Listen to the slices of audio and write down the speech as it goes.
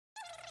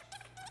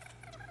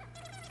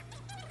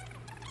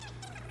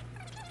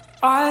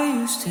I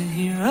used to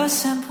hear a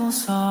simple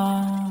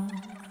song.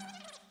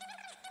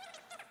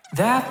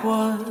 That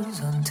was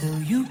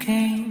until you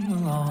came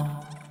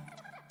along.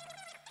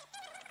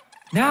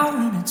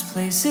 Now in its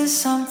place is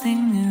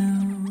something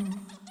new.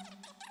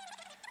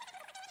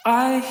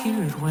 I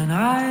hear it when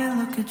I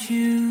look at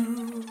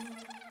you.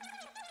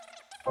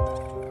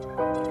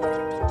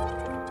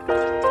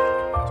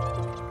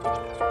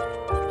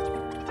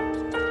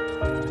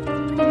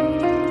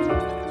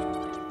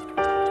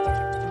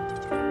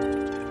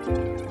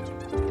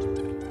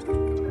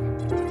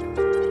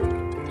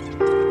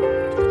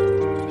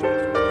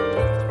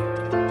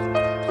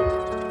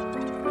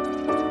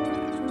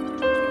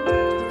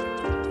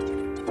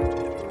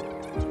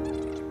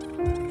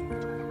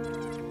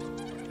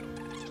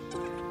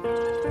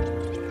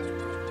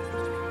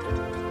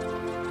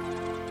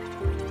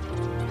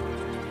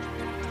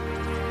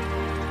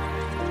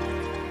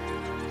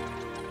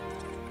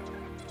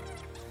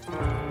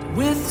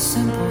 With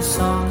simple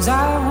songs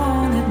I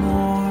wanted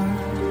more.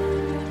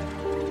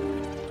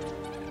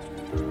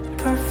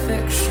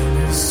 Perfection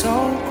is so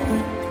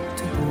quick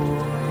to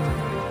bore.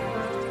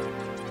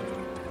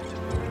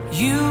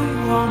 You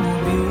are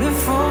more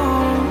beautiful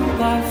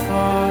by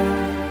far.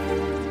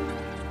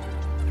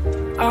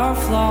 Our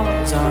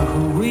flaws are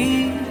who we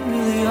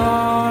really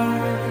are.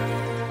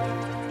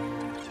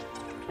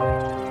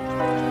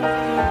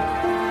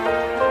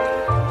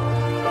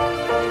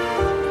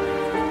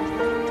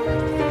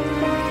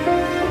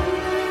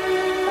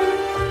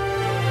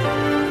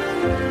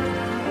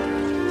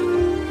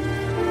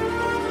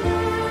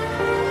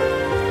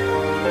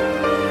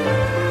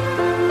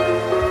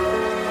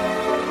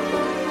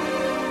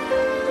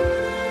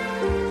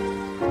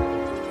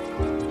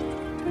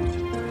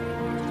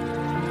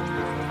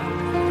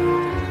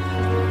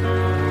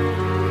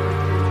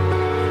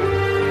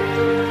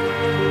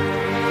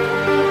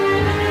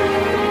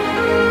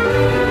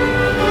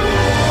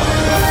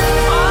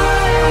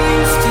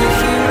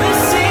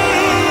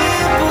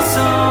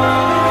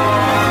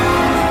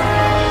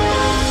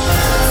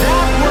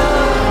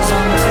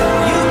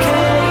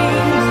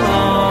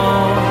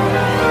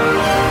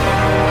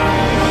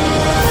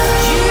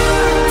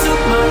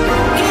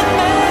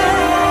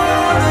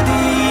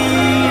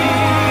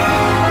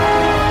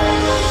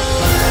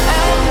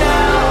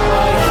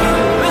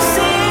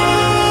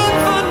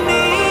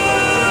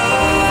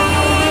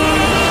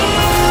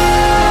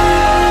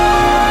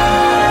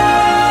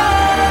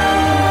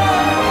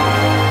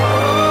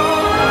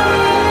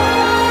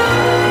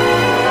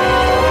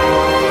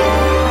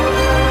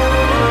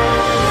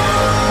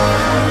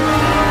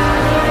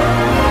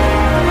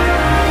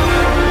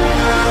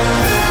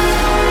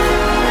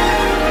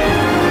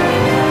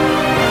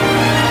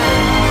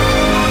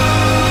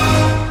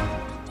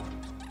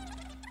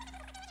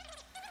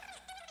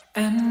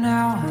 And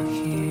now I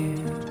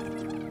hear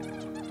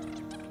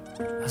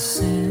a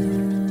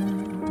symphony.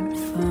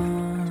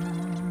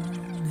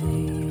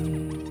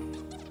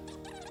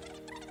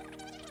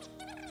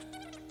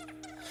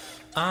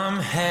 I'm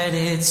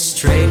headed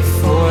straight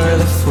for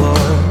the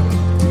floor.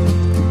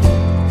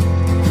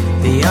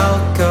 The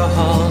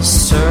alcohol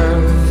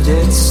served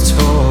its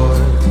tour,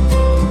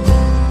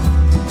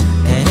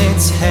 and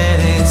it's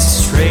headed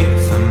straight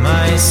for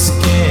my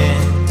skin,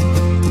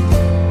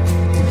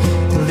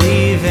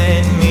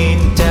 leaving me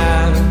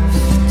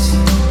daft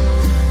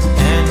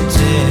and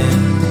dim.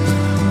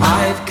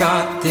 I've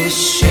got this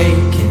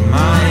shake in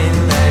my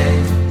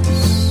legs,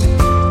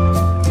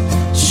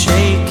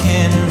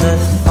 shaking the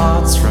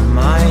thoughts from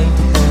my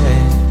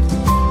head.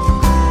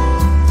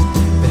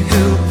 But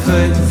who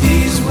put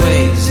these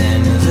waves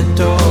in the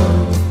door?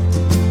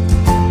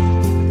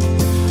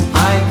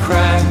 I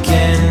crack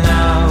and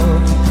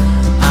out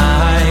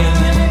I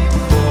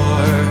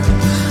pour.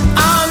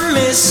 I'm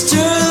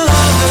Mr.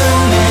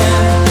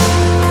 Loverman,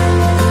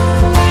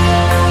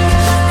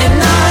 and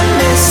I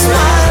miss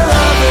my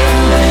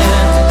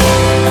Loverman.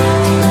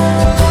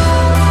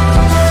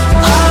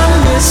 I'm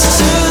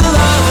Mr.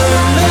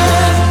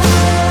 Loverman,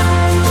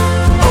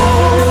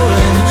 oh,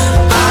 and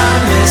I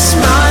miss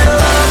my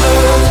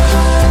lover.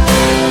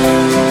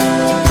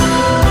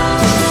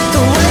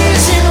 The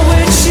ways in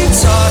which you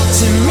talk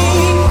to me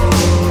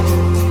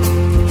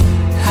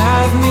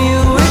have me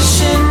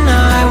wishing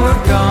I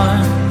were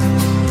gone.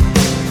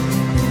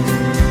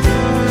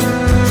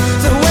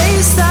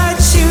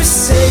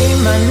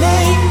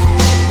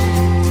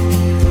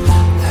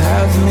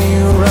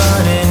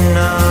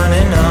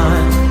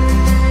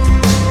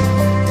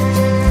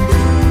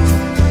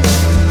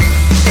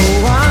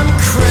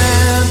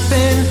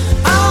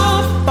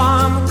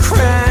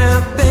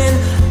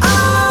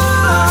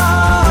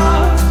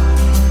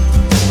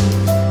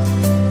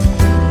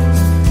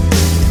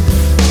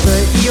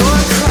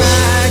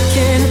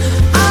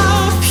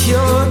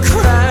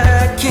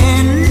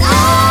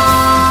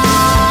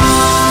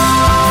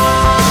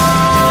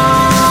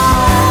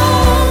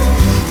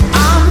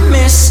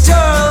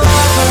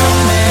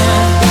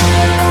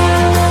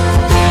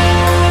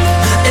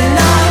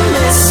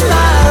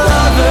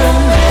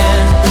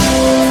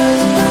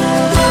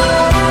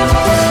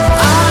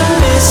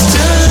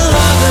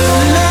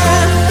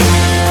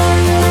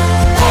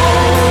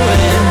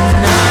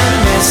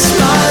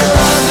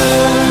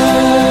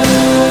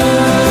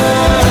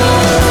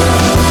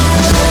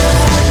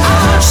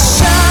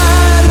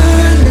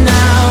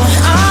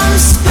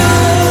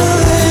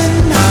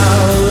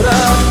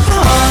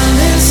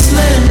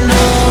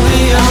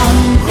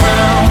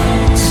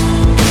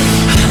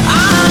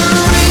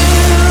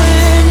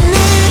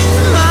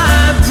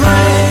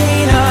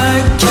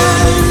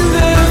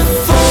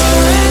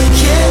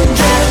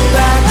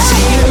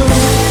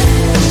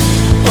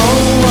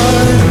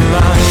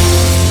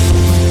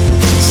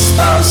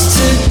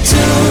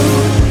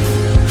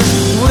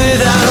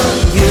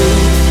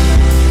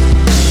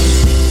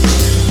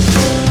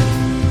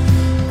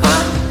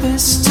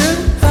 Mr.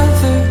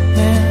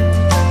 Loverman.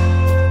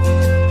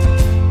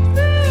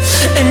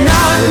 And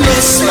I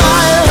miss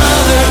my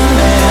lover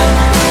man.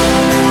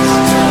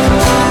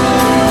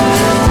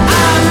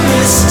 I'm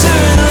Mr.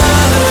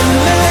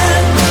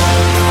 Loverman.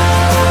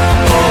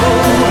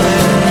 Oh,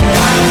 and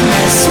I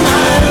miss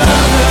my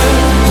lover.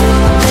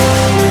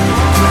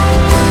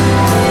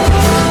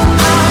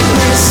 I'm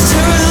Mr.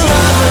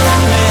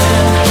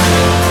 Loverman.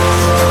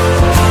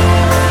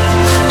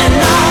 And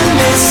I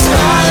miss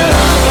my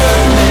lover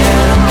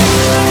man.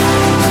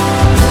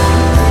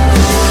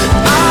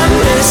 I'm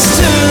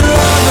Mr.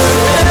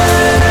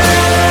 Loverman.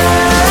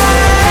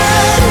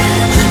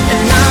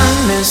 And I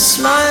miss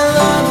my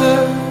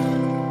lover.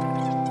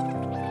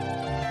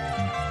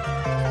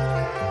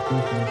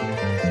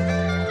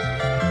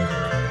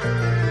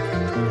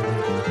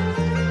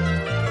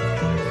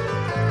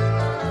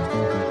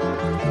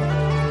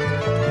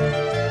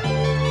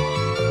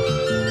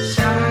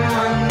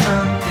 Someone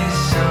wrote this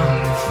song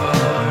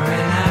before,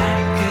 and I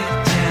could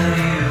tell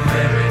you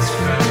where it's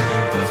from.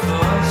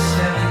 Before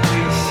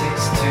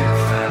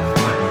 73625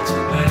 to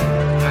put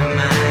my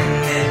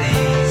mind at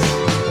ease.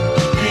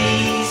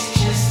 Please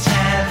just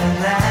have a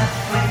laugh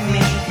with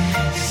me,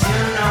 'cause you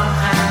know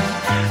I'm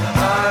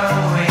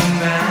borrowing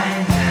by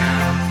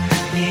now.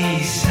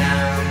 These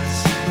sounds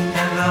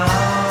have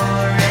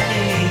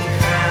already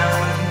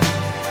crowned.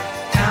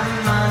 Come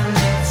on,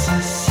 it's a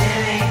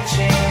silly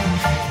dream,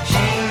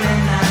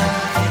 dreaming of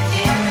the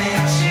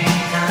imaging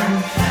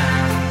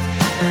unfound.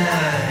 The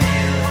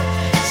hill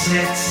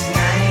sits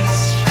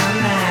nice from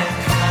that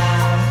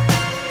cloud,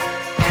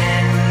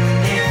 and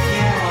if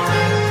you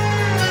want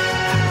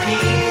a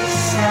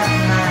piece of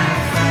my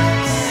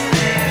thoughts,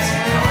 there's a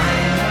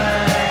coin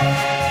worth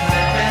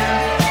flipping.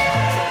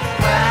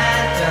 Why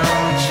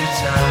don't you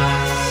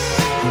toss?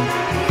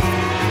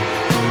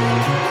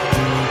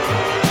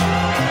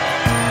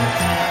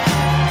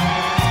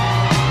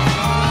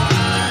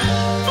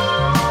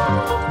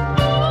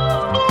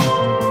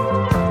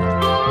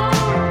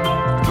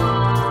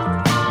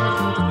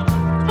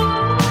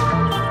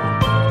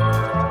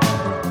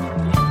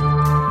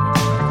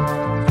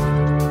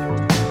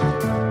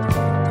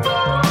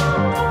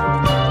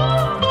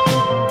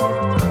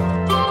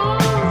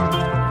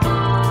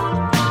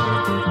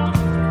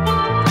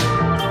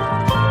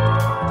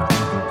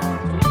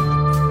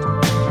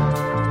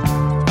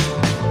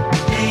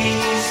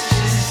 Please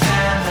just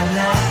have a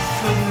laugh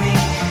with me,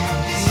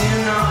 'cause you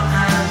know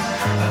I'm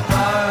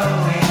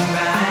borrowing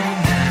by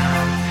now.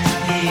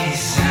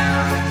 These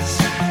sounds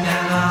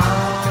have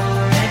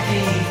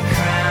already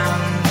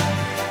crowned.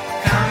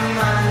 Come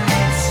on,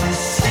 it's a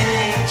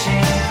silly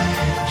dream,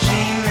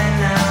 dreaming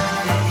of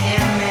the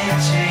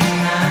imaging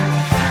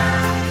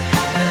unfound.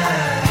 The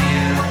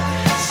view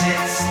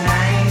sits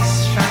nice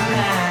from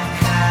that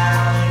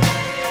cloud,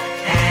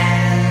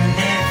 and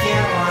if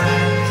you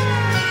want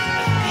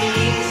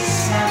piece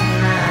of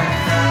my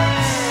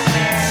thoughts,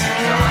 it's a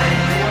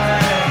coin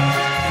worth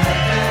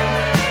flipping.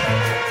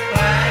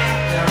 Why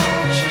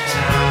don't you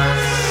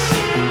toss?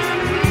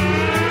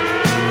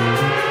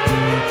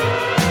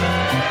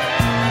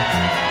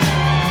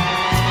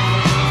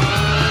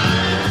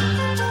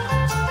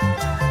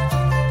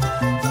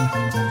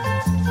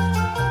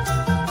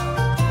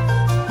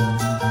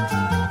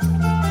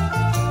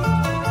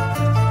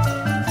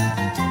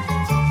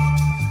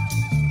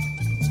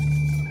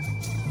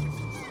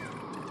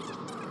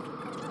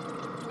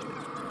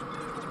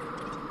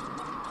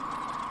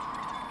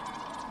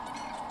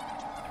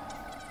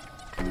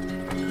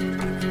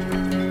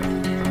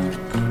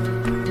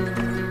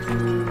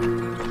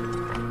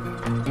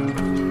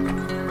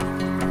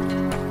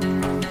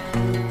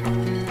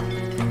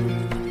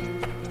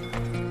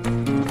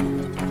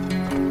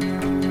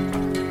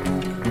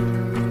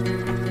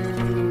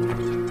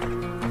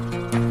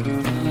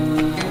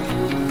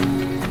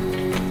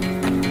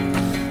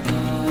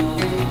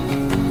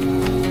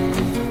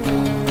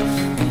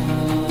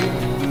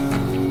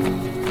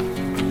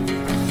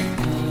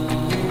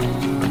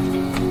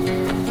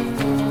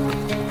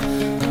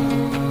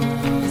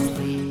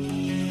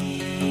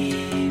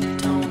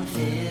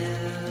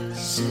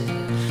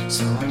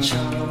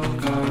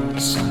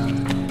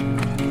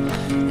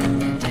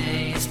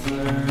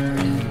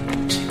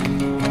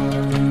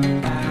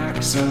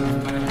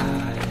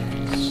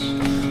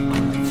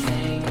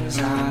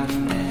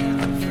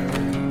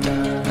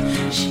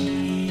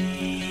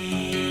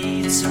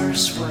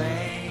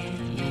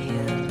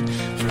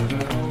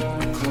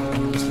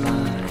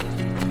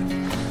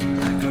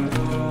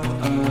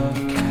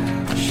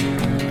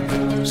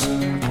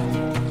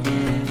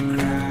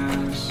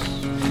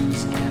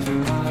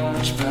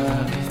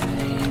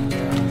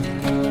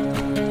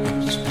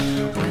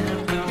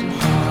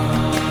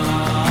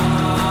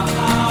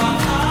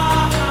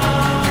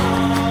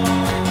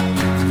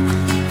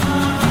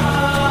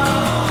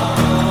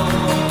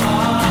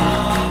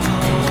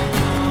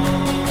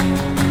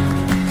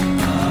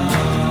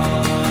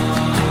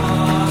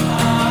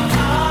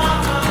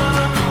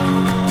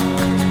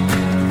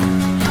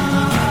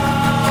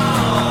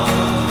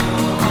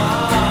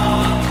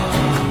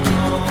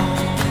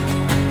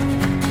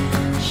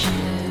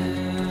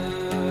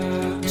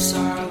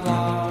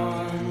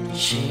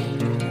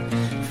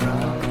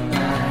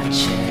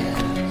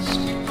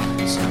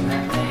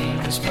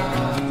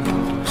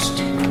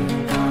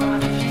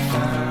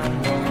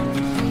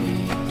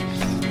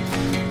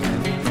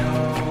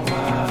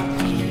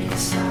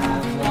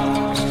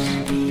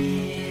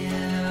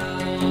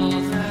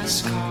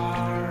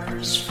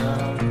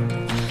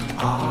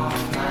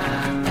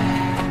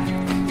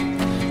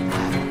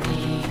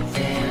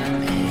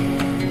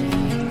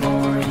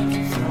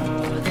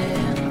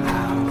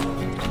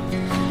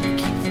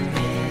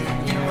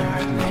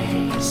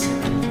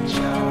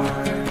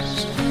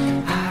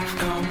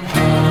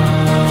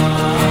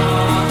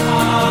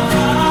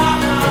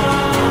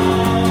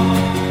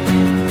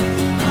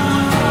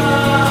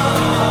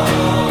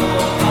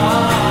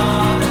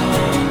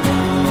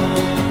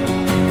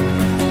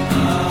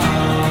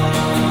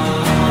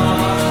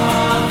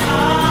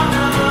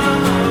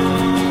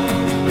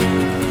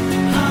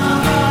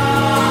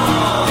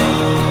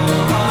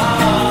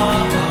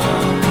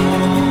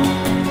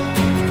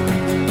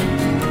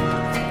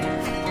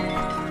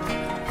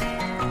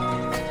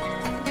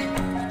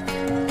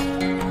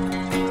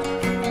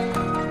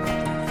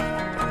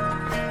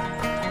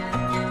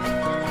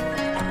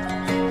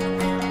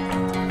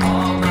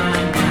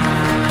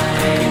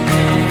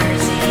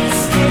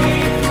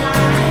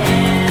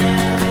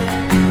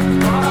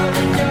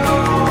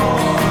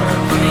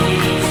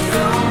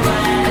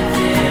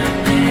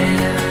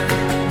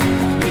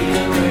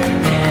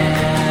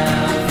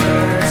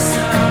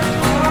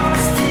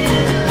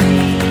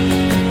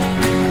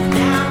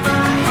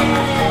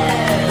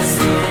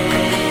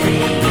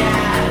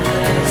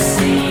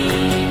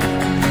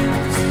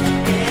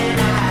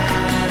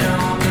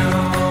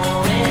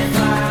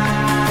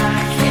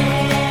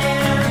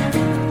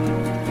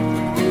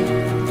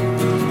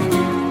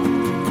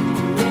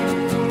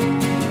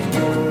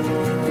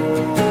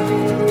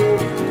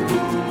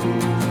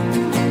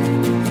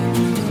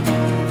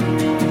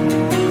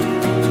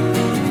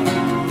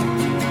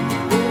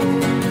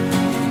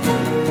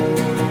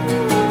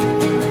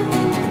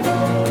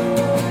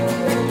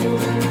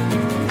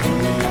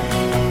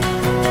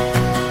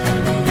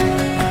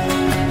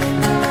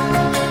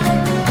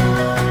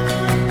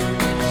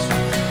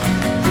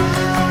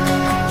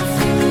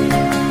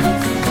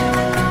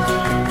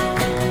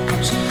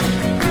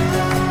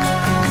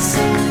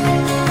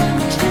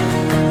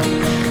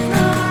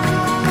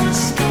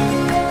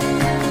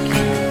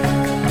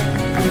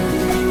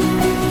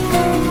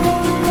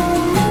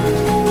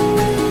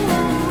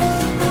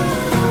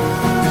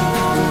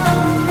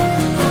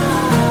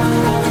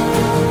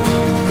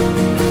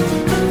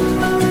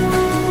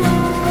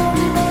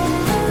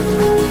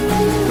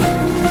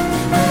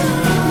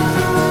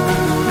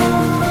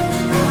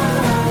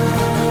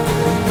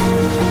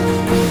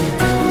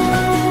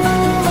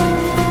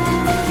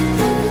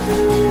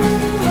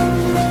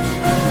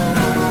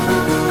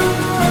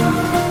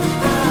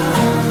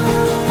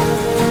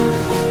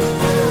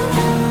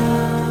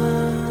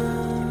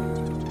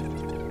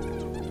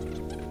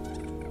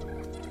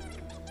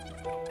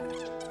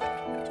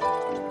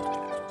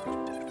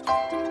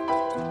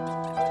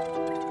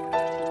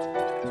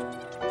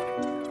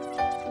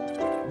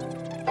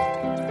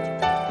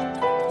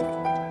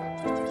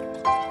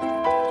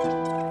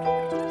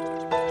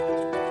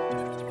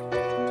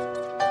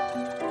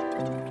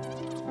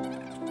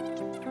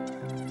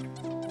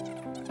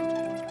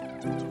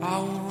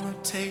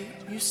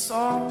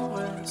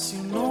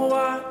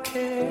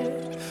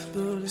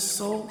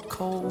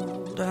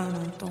 world and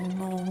I don't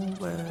know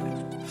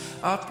where.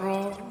 I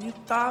brought you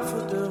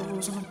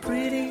daffodils on a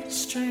pretty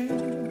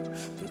string,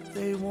 but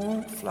they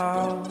won't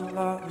flower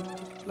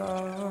like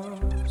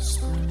last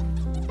spring.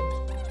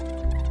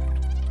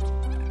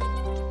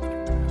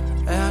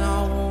 And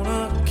I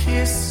wanna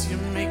kiss you,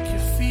 make you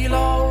feel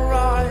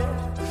alright.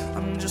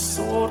 I'm just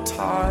so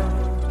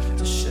tired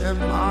to share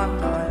my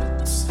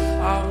nights.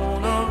 I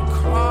wanna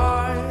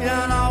cry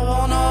and I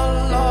wanna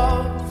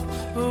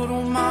love, but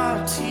all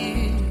my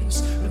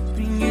tears have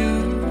been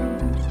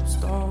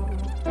used up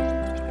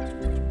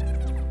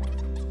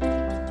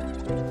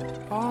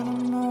on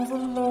another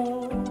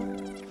love,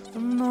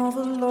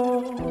 another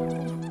love.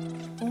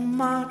 All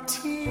my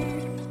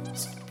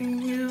tears have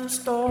been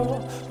used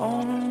up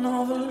on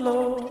another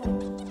love,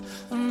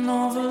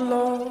 another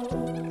love.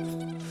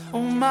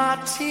 All my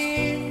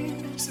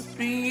tears have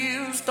been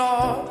used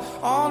up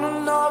on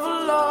another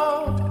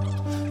love,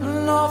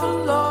 another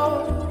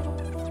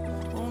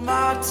love. All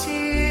my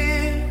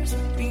tears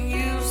have been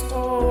used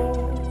up.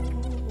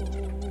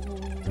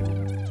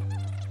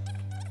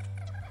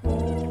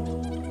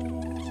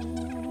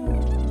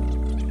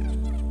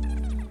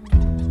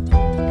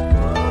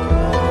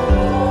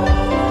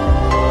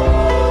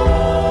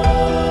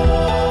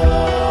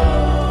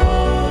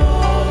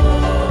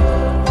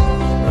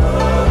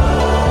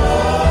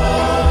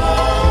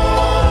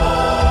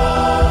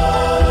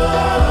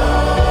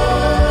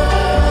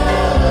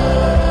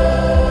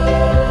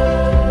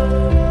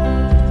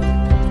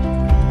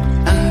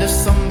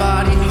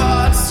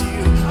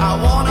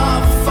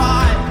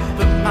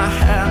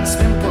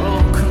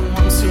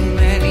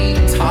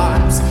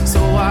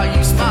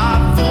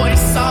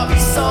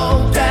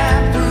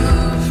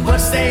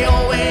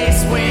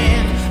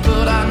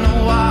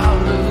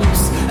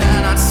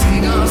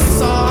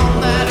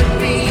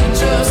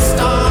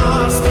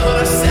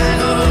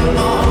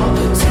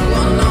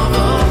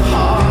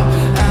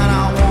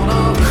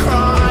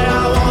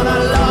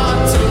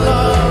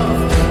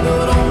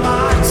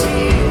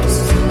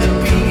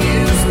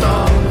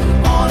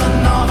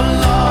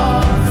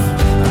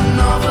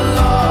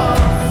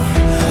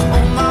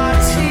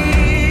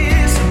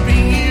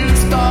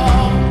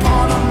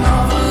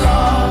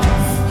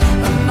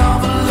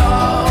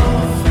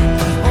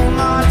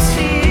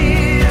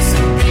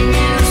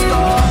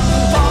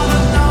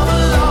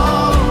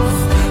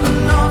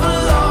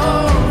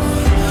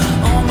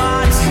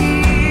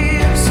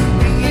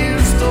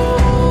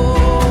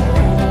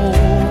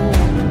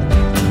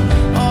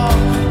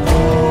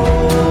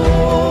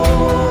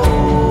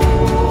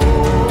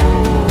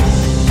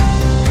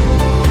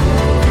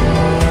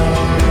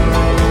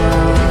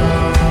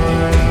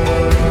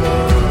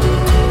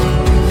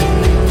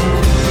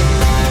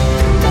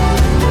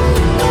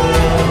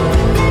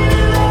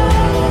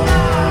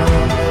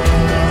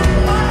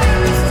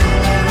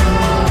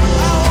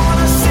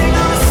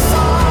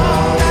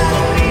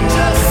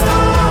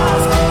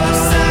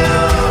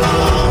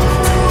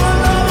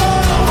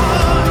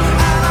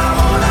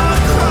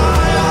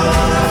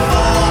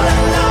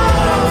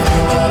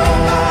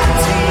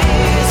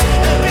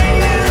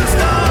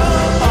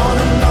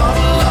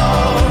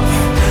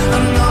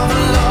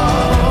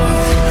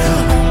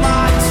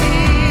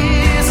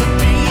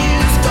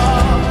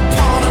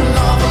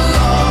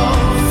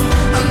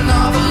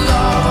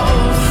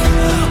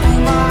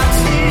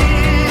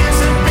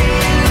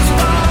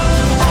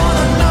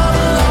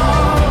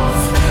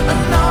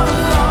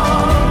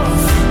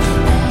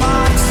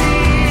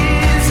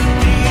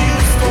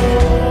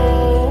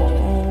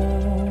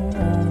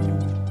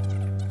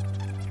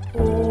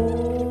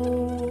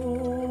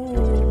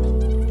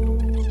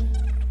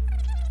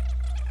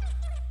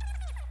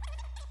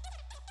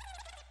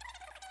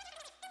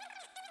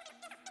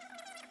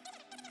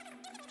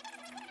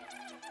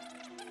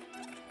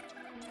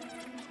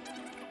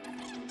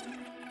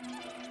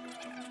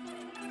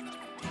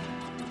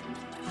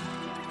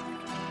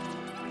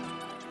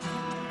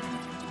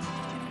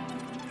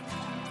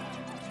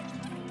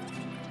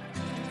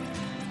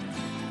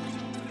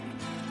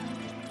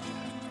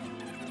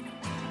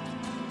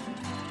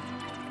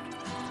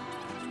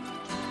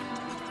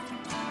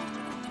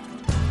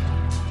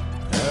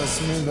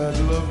 Pass me that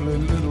lovely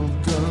little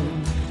gun,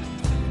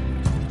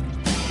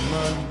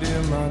 my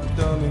dear, my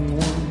darling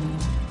one.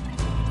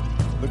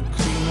 The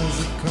cleaners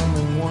are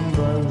coming one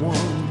by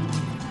one.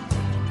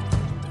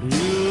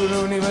 You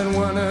don't even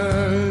wanna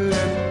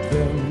let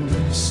them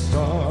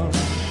start.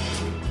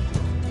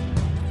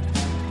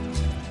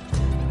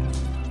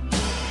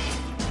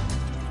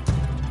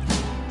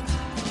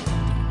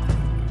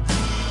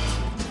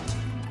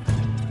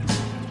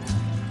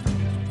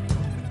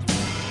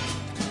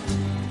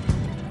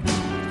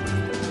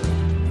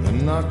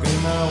 Knocking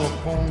now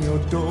upon your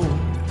door.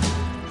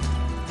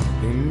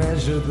 They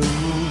measure the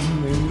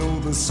room, they know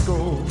the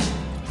score.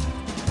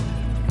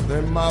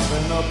 They're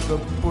mopping up the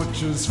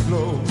butcher's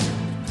floor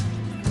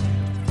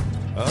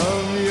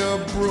of your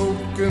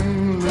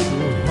broken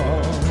little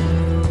heart.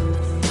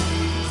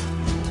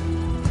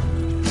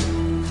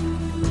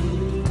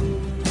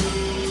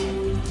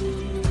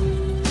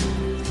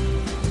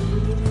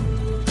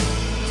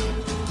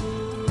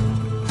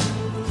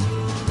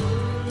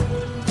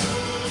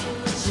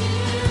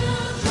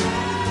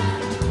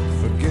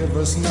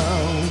 us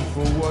now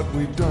for what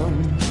we've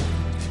done.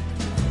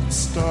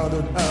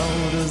 Started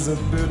out as a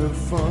bit of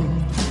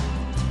fun.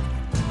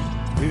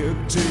 Here,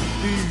 take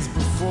these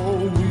before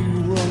we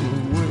run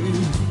away.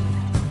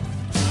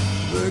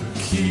 The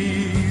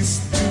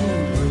keys to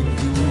the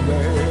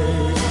gulag.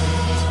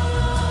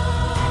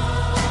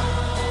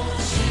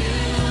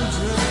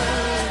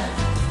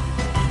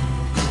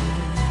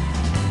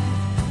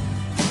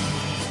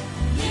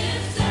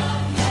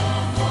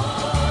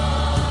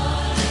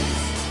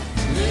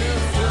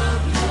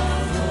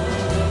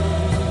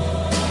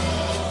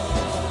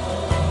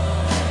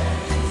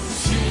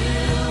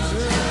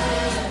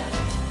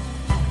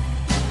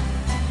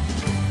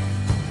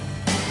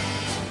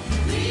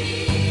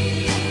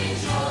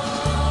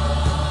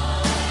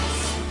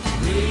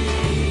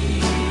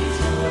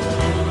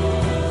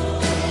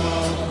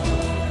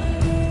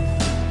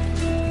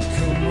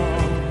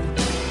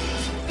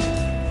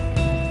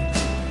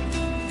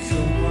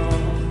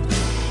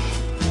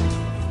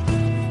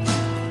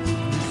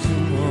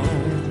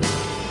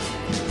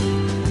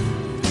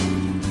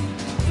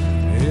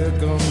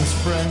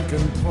 Frank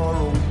and poor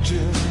old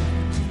Jim,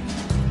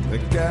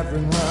 they're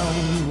gathering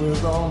round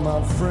with all my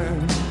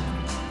friends.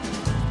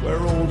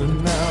 We're older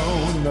now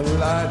and the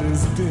light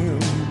is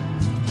dim,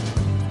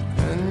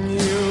 and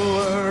you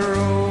are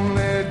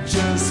only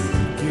just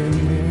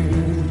beginning.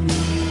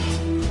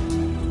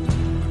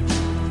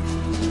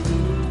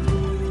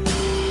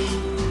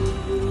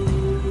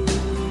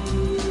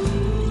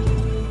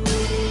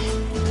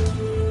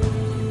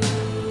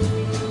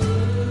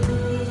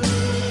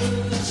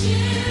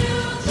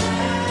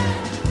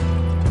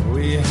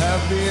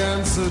 Have the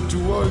answer to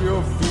all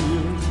your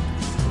fears.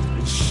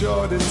 It's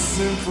short, it's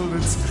simple,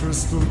 it's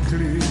crystal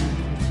clear.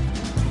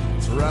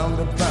 It's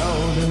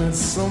roundabout and it's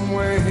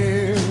somewhere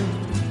here,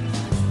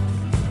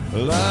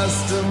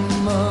 lost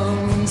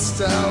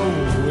amongst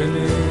our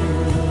winning.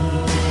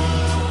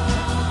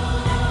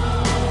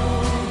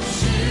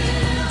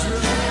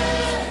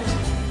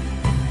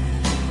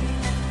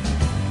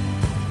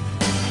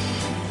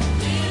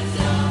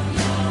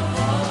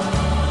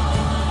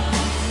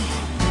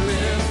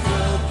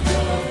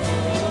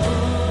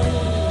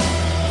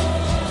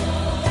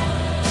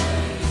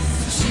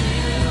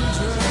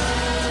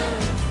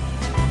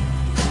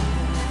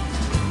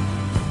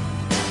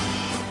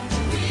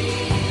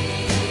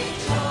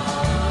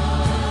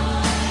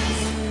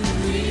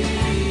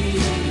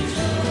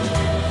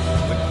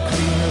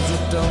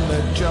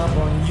 Job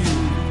on you,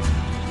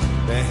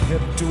 they're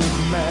hip to a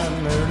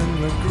man, they're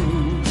in the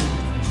groove.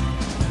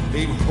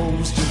 They've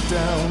hosed you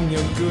down,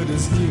 you're good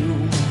as new,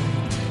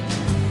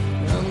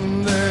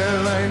 and they're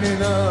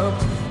lining up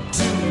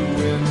to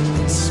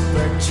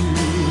inspect you.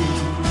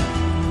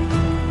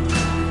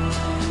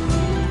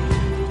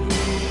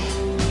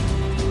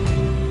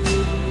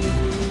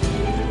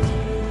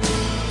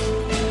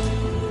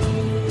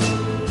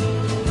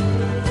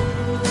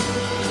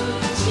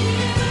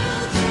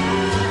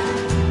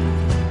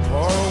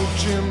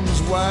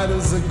 White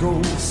as a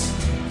ghost,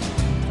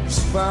 he's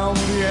found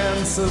the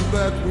answer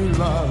that we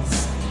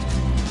lost.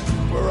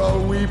 We're all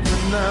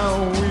weeping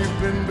now,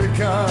 weeping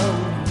because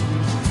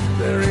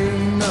there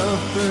ain't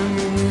nothing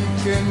we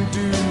can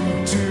do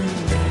to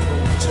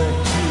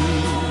protect you.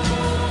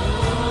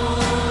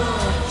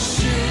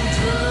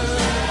 Children,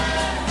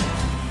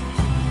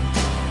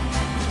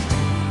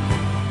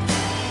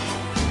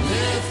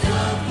 lift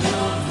up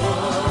your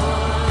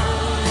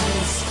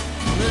voice,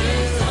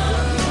 lift up.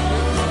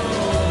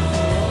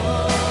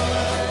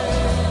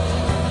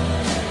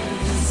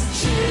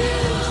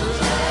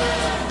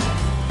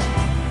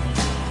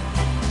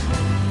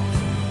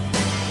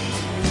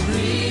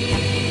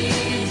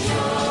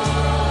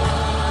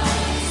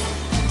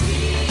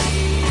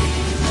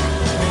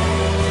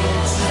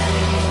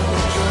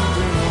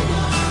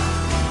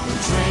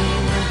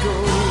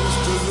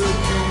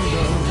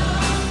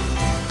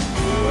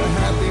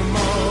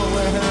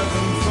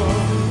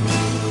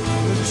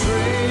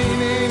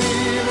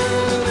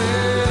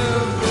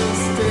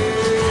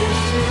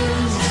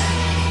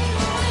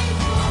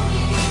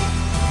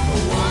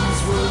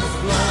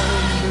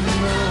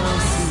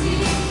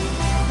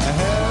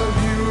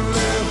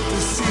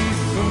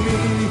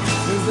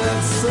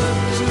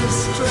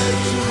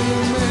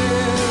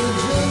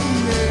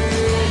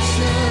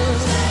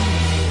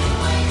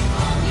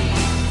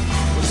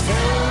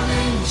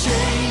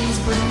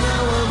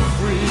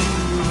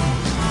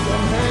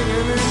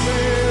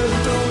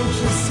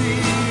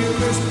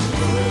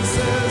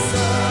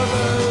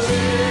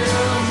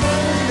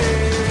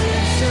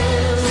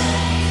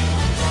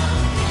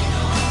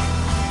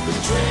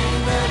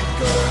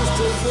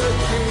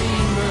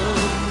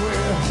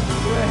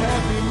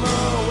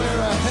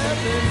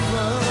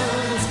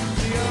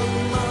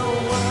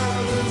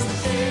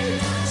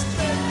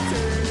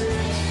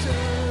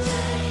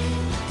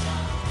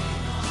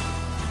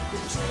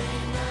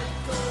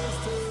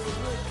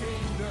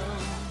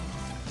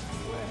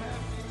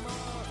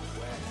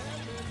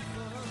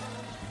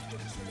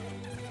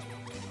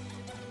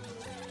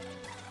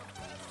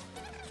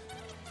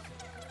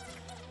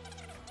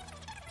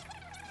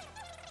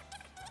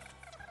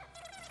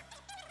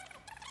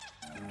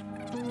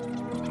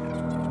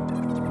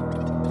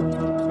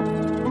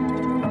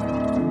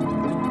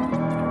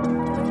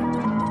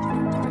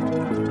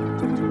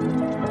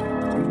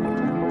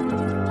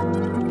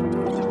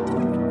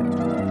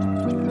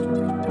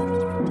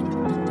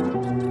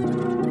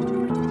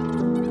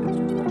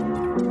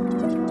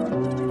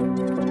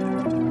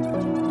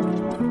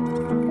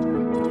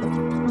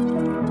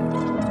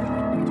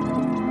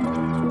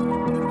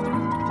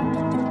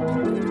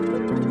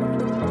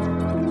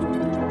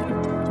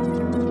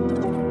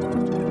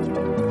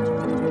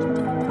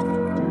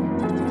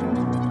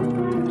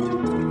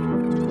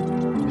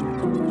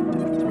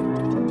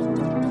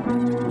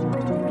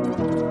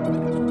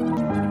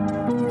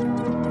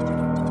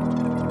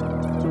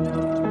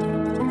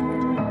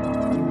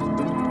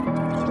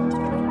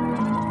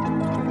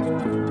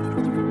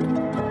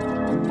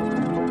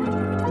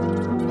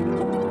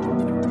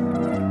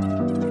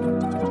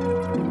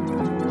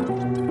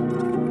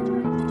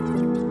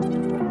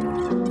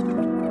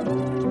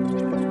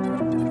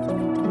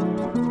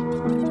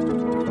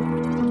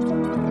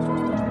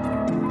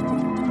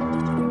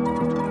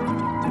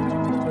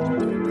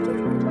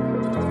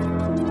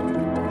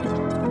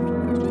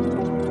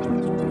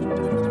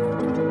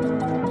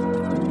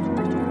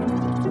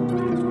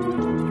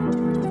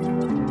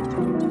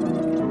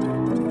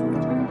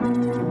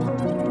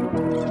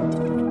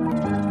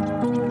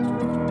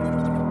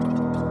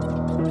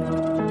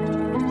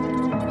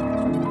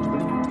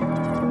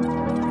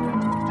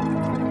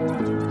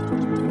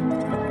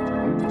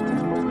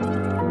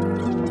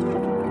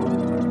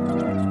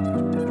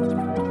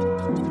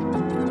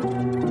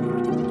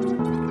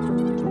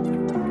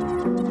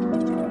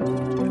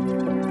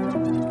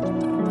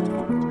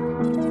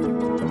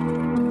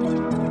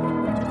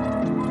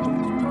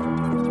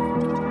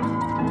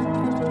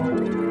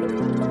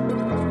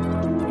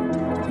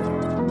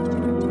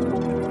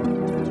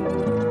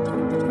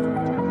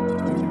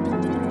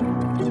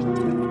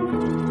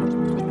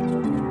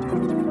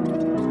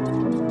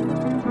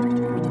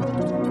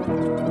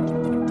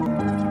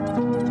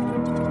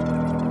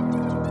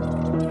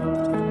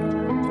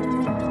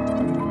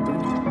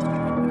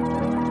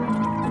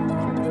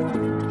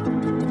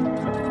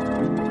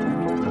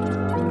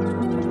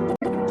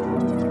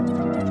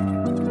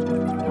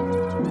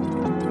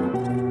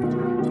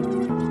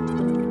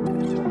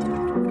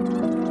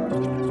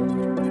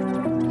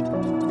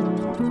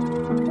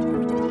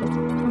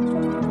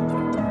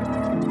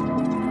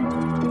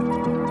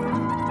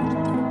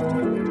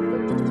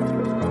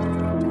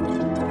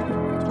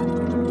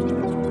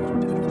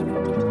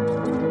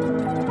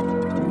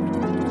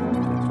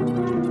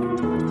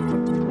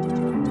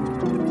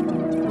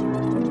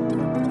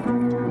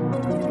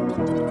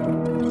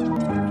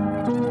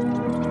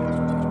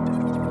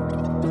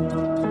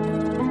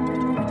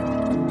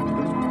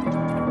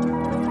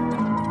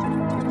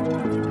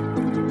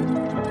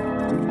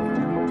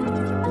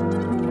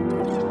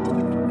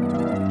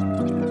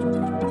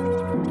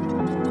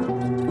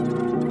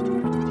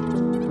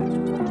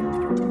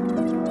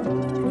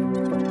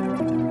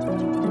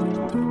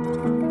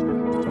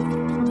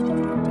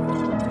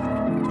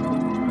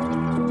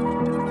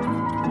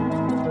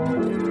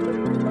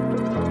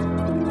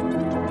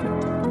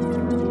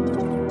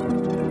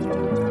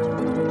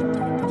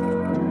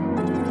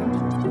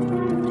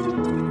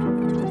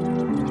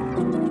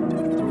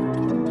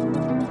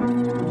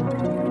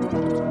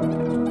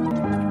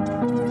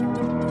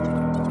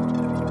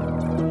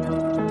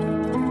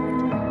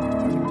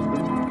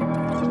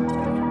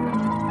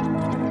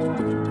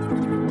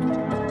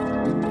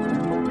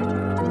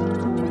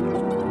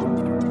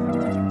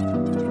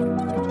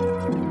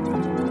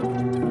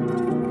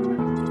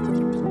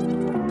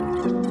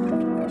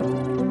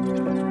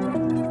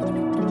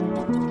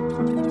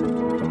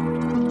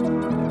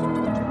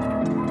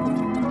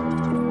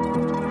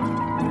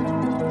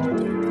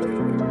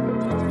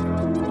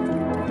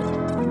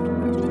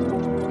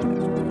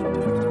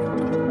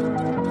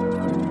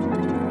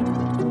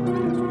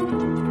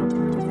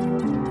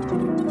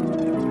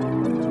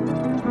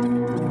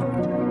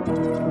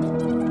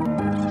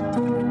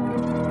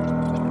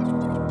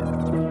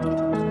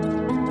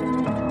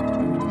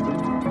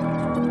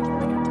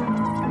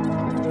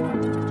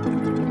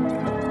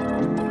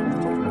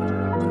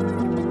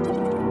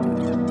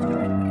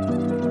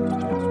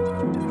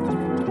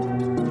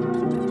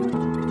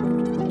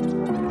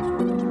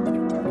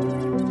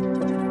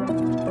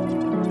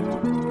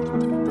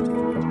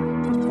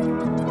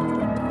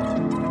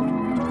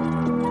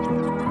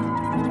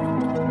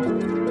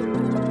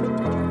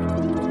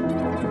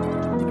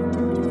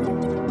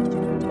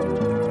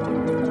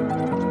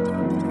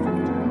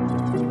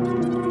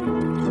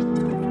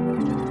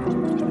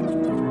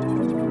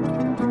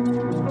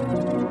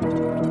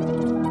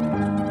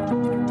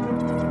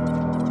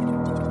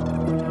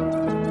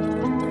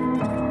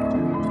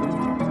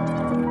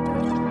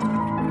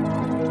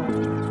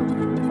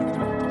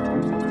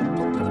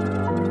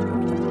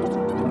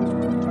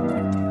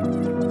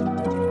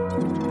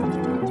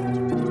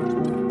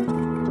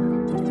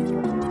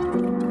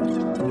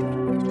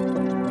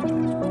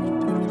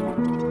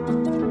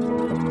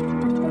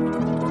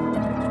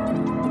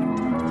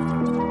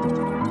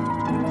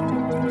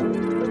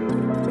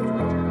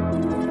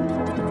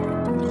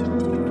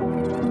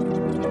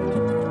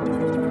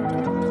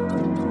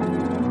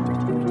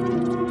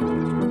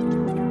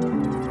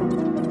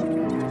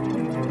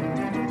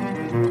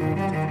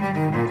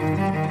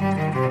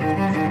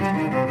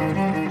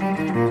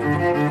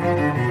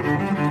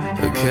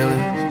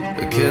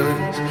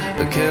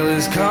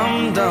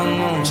 come down,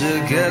 won't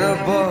you get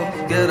up off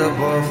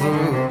the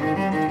roof?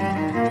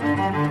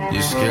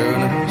 You're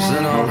scaring us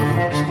and all of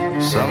us.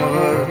 Some of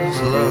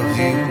us love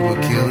you,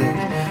 Achilles.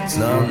 It's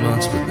not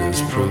much, but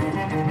there's proof.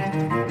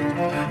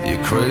 You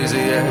crazy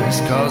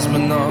ass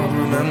cosmonaut,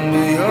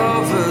 remember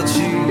your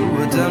virtue.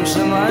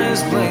 Redemption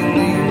lies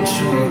plainly and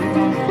true.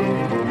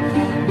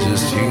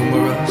 Just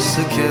humorous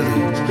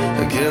Achilles.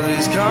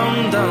 Achilles,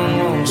 come down,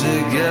 won't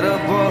you get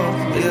up off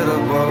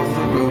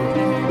the roof?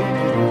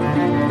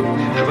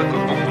 Je vois que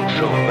beaucoup de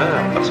gens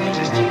meurent parce qu'ils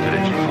estiment que la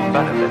vie ne vaut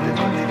pas la peine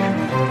d'être vécue.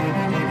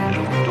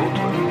 J'en vois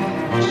d'autres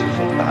qui se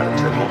font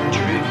paradoxalement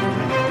tuer pour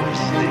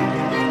les idées.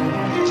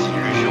 Ces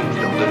illusions qui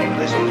leur donnent une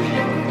raison de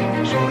vivre,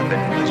 ce qu'on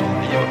appelle une raison de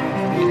vivre,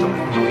 est en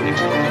même temps une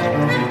exploitation.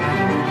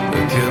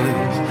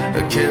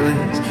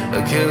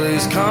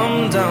 Achilles, come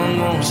down,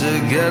 won't you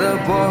get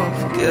up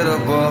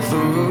off the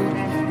roof?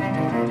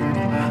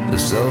 The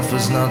self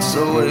is not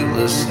so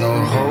weightless, no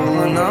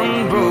whole and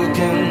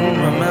unbroken.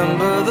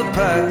 Remember the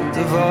pact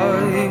of our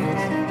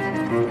youth.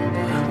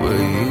 Where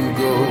you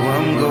go,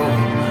 I'm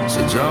going. So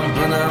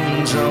jumping,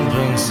 I'm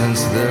jumping,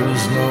 since there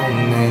is no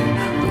me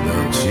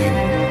without you.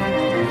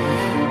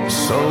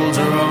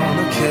 Soldier on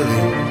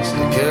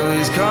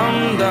Achilles,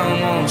 come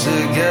down, won't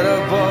you get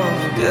up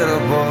off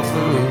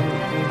the roof?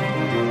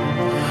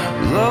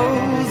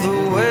 Loathe the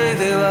way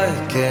they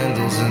light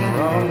candles in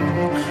Rome,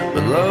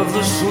 but love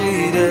the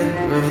sweet air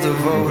of the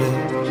votive.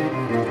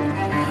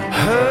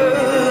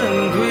 Hurt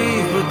and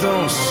grieve, but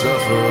don't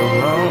suffer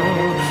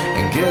alone.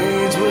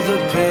 Engage with the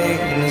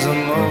pain as a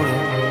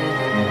motive.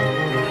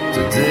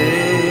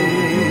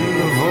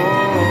 Today of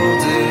all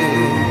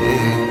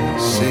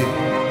days, see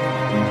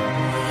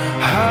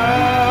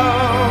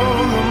how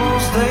the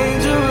most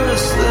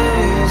dangerous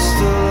thing is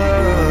to love.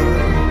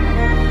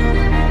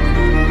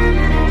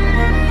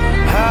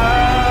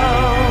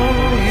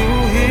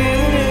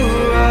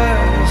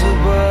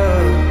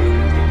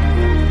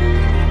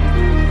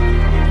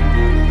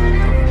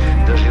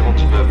 D'un gérant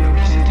d'immeuble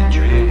qui s'était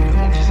tué,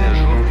 on disait un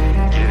jour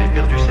qu'il avait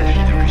perdu sa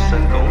fille depuis 5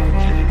 ans,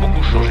 qu'il avait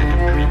beaucoup changé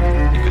depuis,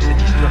 et que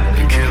cette histoire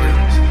n'avait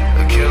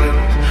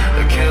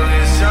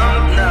Achilles,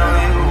 now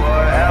you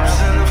are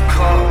absent of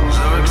cause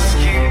or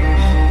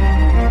excuse.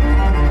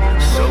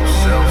 So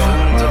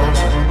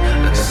self-indulgent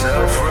and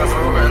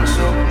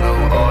self-referential, no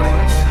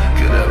audience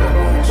could ever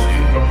want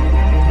you.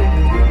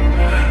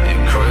 You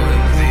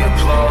crave the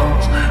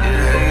applause, you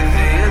hate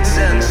the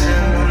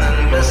attention, and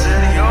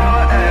missing your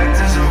act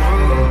is a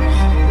ruse.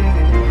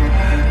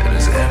 It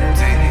is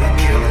empty,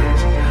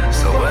 Achilles,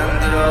 so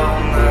end it all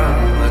now.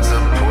 It's a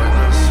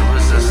pointless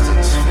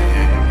resistance for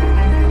you.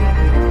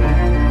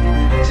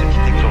 Ce qui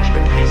déclenche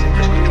la crise est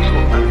presque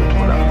toujours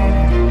incontrôlable.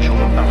 J'en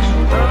parle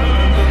souvent.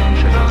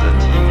 Chacun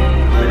intime,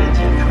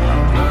 maladie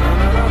incurable.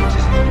 Ces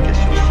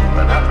explications sont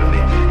valables, mais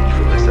il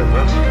faudrait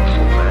savoir si le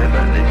jour même,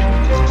 la vie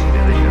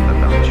désespérée n'a pas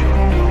paru sur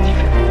un plan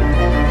différent.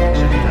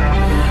 Celui-là.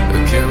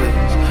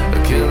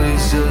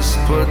 Achilles, just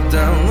put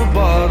down the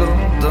bottle.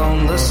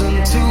 Don't listen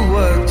to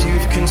what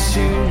you've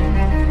consumed.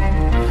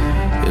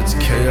 It's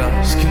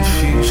chaos,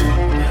 confusion,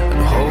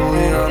 and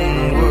wholly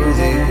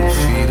unworthy of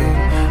feeding,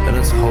 and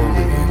it's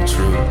wholly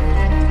untrue.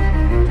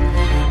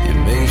 You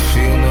may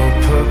feel no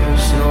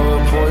purpose, no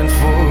point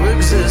for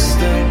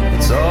existing.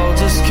 It's all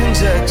just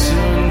conjecture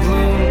and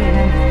gloom.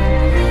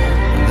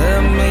 And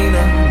there may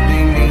not be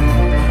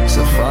meaning,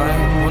 so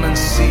find one and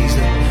seize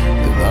it.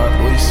 Do not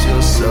waste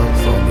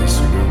yourself on this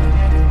room.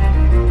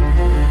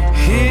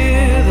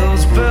 Hear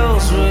those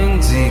bells ring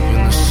deep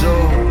in the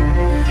soul,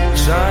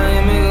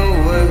 chiming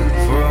away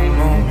for a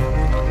moment.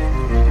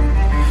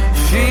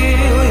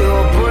 Feel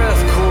your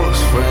breath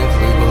course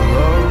frankly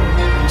below,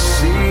 and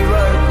see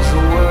life as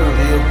a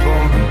worthy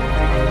opponent.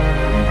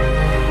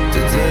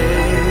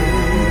 Today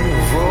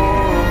of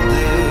all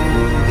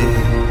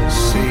days,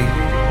 see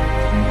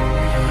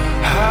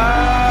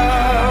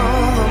how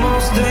the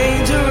most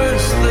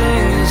dangerous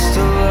thing is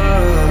to love.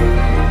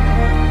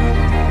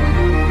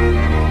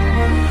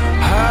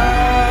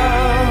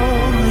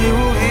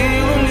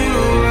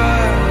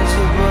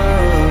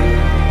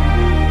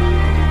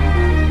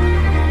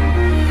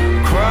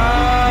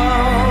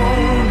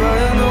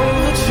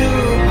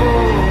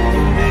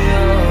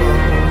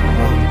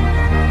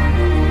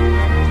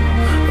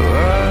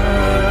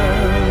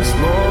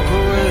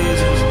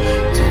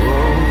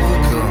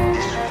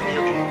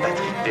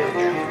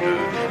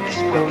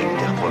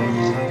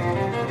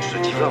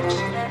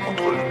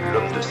 Entre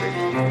l'homme de sa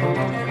vie.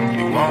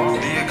 You want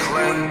the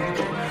acclaim,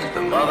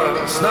 the mother of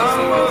it,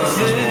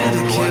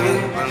 the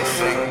killing and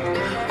fame,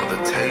 with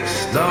a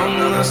taste. Don't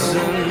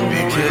listen,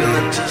 be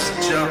killing, just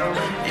jump.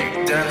 You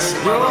dance,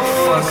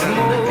 motherfucker.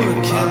 You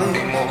want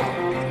me more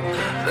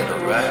than a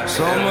rap,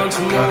 so much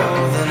more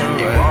than a rap.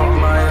 You want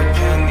my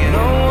opinion,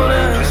 no one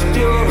asked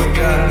your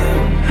opinion.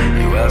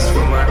 You asked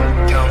for my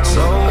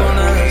counsel, no one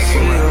asked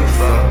for your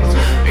thoughts.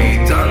 Be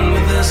done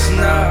with this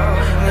now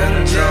and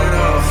jump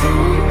off the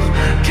roof.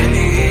 Can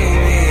you hear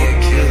me,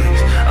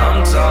 Achilles? I'm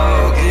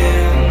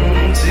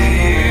talking to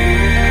you.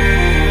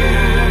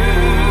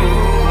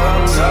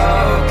 I'm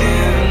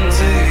talking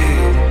to you.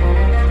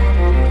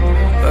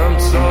 I'm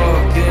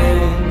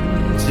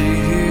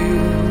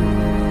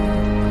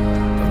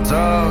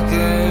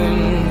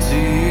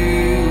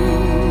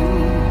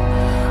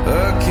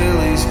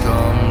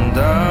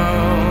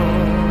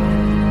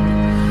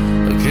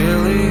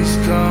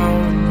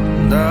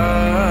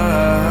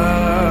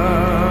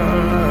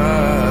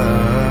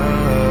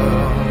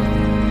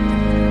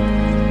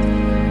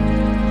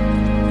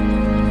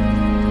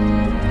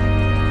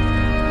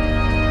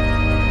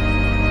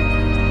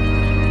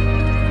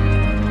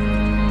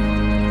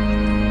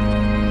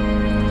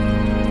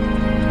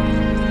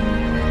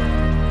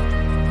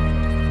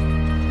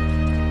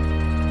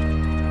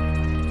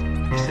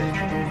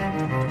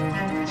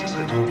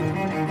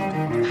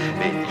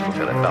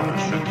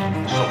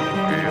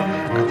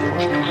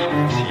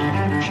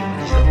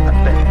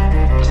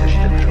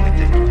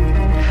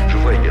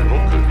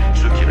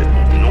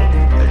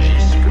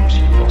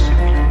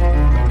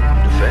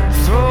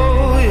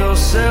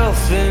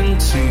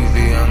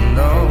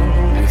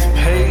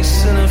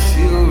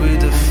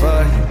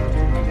fight.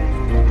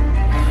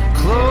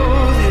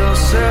 Clothe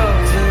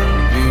yourself in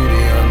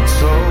beauty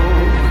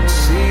untold and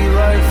see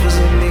life as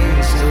a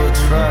means to a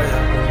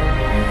triumph.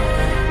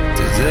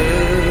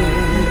 Today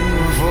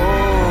of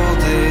all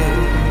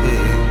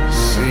days,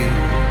 see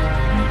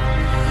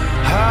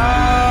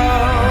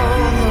how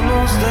the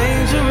most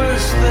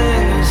dangerous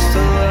thing is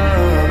to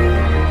love.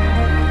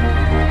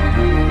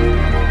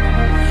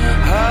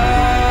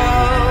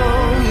 How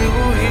you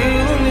will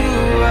heal and you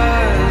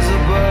rise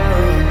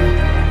above.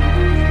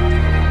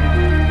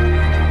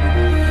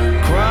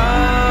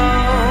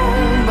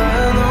 Crowned by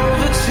an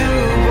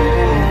overture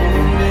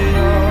born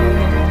beyond.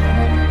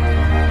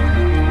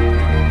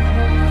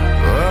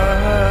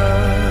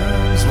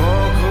 Rise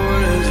more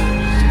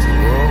courageous to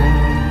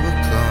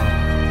overcome.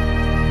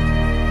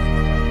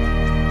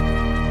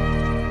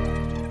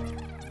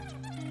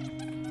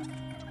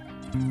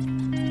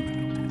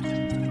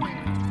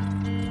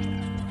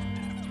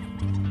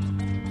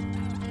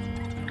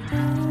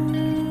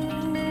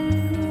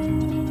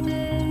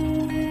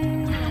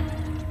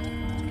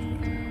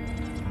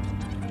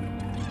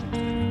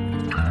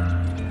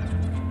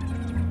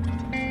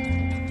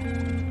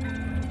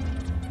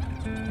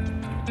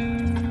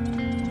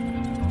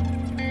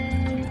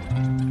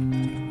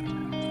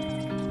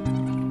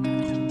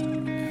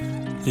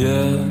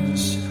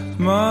 Yes,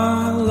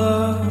 my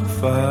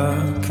love,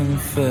 I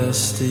confess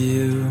to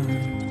you,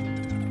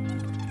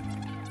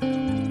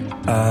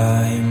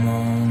 I'm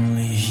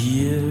only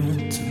here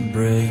to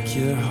break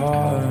your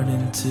heart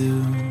in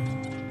two.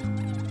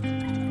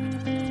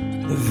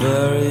 The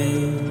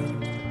very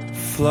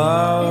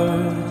flower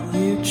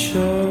you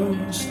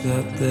chose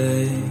that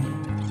day,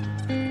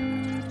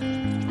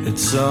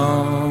 its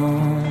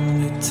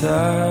only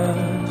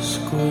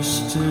task was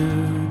to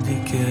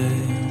decay.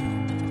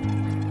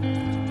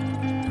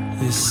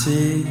 You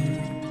see,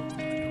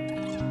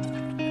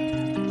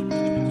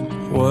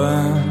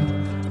 when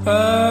I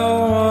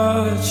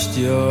watched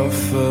your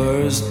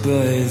first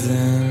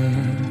bathing,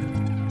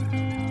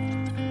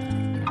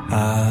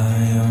 I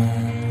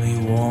only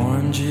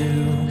warned you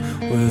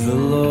with a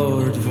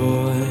lowered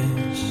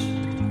voice.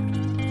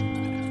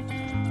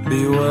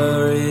 Be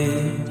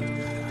wary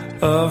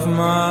of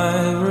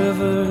my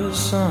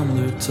river's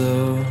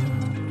undertow.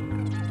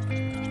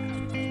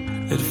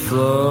 It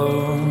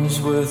flows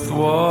with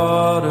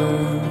water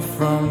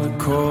from the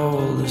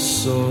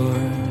coldest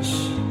source.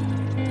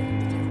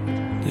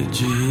 Did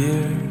you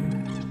hear?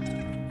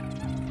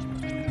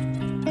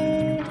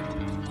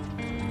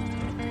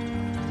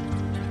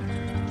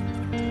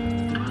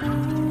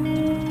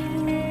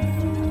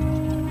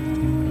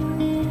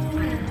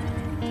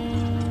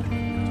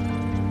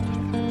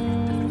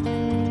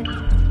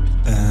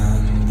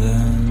 And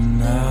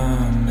then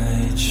I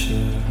made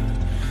sure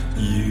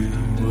you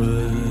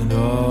would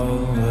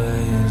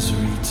always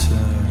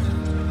return.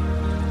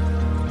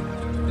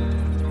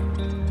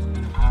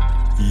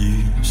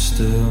 You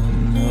still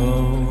know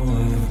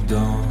of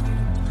dawn,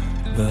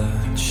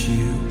 but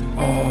you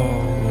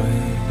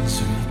always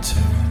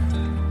return.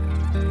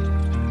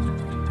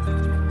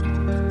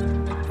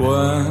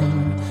 When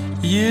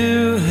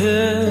you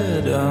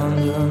hid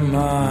under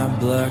my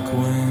black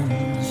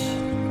wings,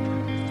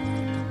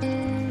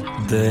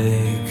 they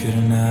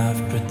couldn't have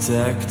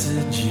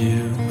protected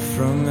you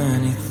from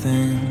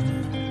anything.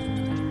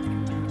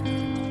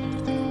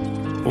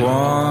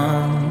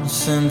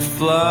 Once in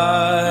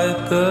flight,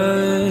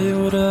 they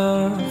would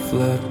have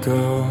let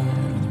go.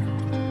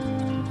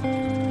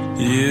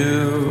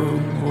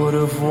 You would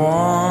have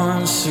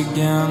once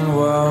again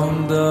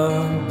wound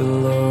up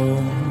below,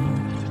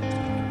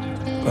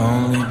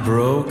 only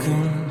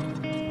broken.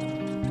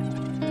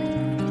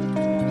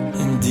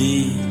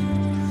 Indeed,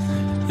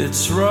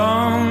 it's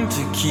wrong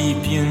to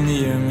keep you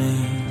near me.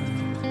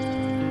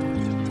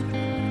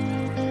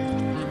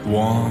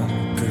 One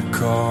could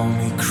call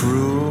me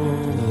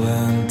cruel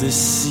and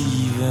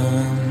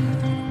deceiving,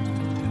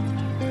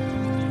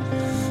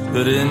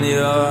 but in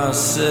your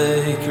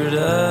sacred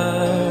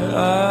air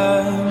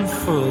I'm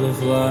full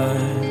of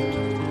light.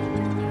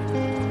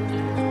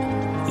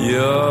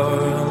 Your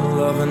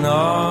loving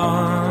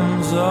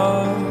arms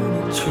are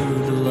the true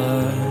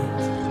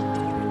delight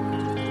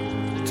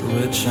to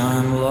which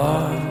I'm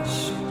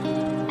lost.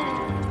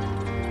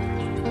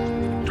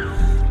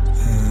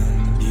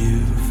 And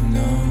you've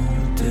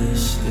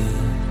noticed it,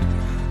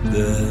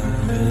 there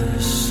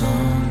is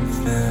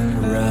something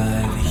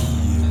right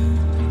here.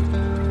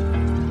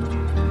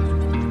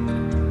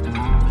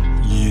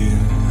 You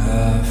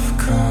have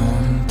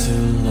come to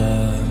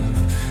love,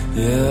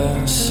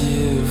 yes,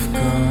 you've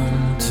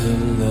come to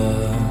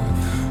love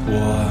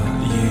what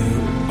you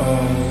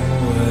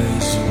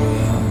always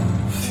will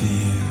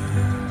fear.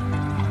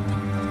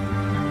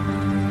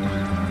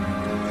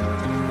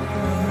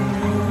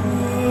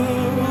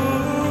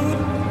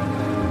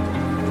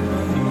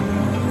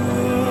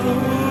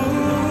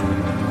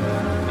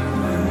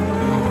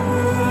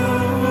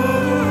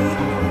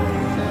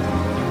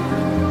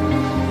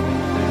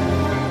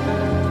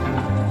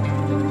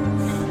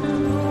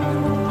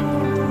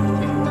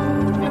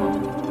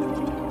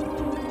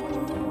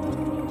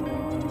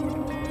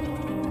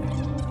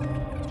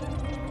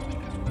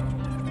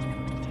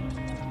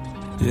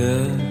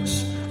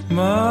 Yes,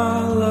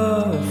 my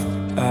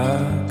love,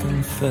 I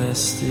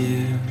confess to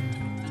you,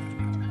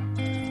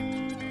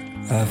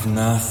 I've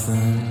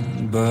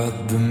nothing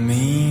but the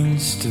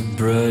means to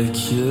break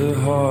your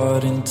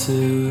heart in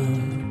two.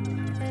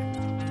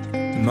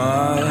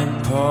 My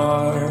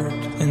part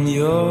and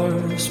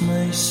yours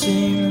may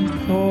seem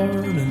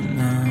important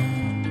now,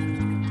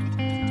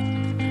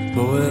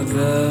 but with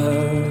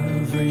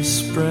every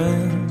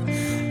spring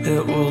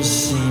it will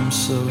seem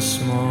so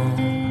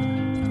small.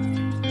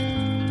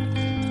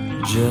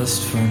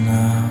 Just for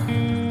now,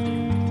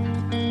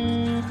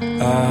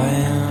 I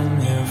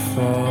am your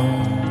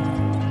fault.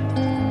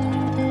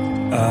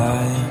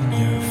 I am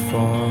your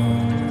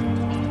fault.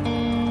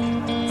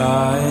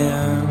 I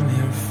am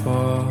your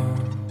fault.